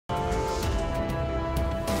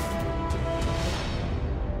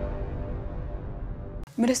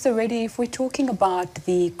Minister Reddy, if we're talking about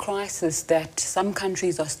the crisis that some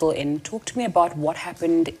countries are still in, talk to me about what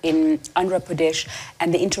happened in Andhra Pradesh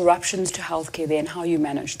and the interruptions to healthcare there and how you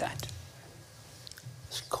managed that.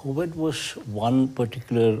 COVID was one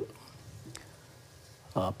particular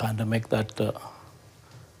pandemic that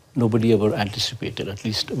nobody ever anticipated. At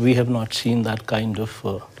least we have not seen that kind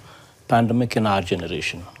of pandemic in our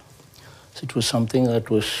generation. So it was something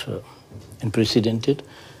that was unprecedented.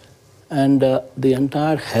 And the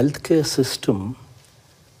entire healthcare system,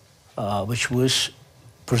 which was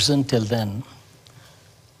present till then,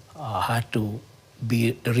 had to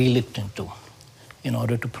be re-looked into in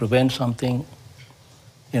order to prevent something,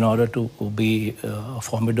 in order to be a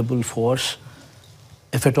formidable force.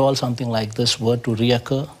 If at all something like this were to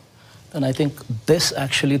reoccur, then I think this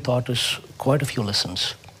actually taught us quite a few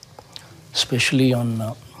lessons, especially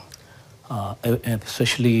on,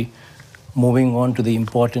 moving on to the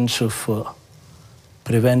importance of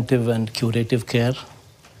preventive and curative care,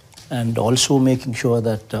 and also making sure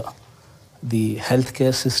that the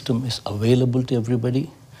healthcare system is available to everybody,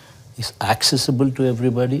 is accessible to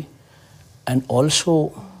everybody, and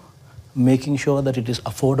also making sure that it is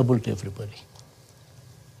affordable to everybody.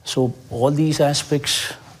 So all these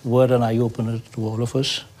aspects were an eye-opener to all of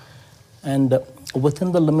us. And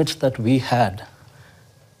within the limits that we had,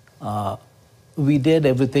 we did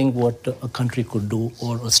everything what a country could do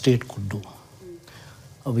or a state could do.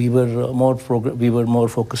 We were more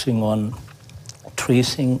focusing on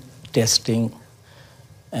tracing, testing,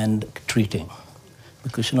 and treating,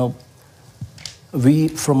 because we,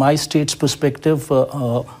 from my state's perspective,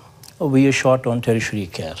 we are short on tertiary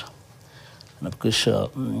care, because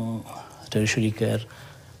tertiary care,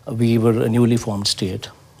 we were a newly formed state,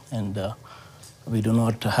 and we do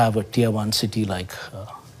not have a tier 1 city like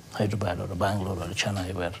Hyderabad or Bangalore or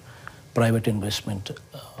Chennai, where private investment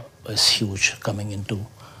is huge coming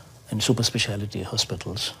in super specialty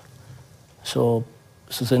hospitals. So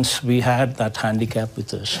since we had that handicap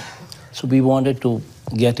with us, so we wanted to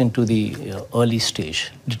get into the early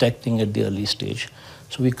stage, detecting at the early stage.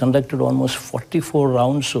 So we conducted almost 44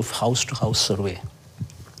 rounds of house-to-house survey.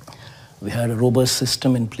 We had a robust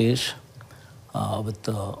system in place with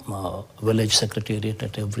the village secretariat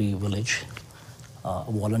at every village,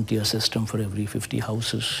 a volunteer system for every 50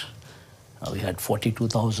 houses. We had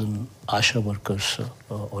 42,000 ASHA workers,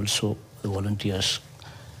 also the volunteers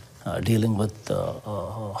dealing with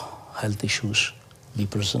health issues be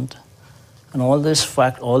present. And all these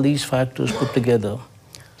factors put together,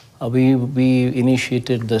 we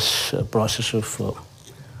initiated this process of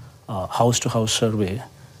house-to-house survey.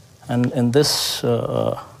 And in this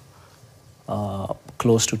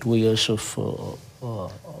close to 2 years of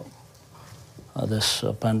this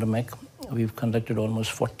pandemic, we've conducted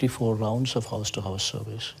almost 44 rounds of house-to-house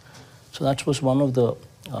surveys. So that was one of the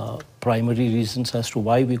primary reasons as to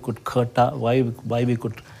why we could cut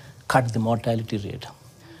the mortality rate.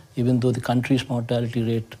 Even though the country's mortality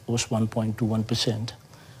rate was 1.21%,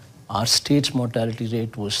 our state's mortality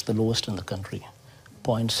rate was the lowest in the country,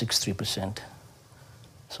 0.63%.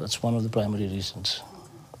 So that's one of the primary reasons.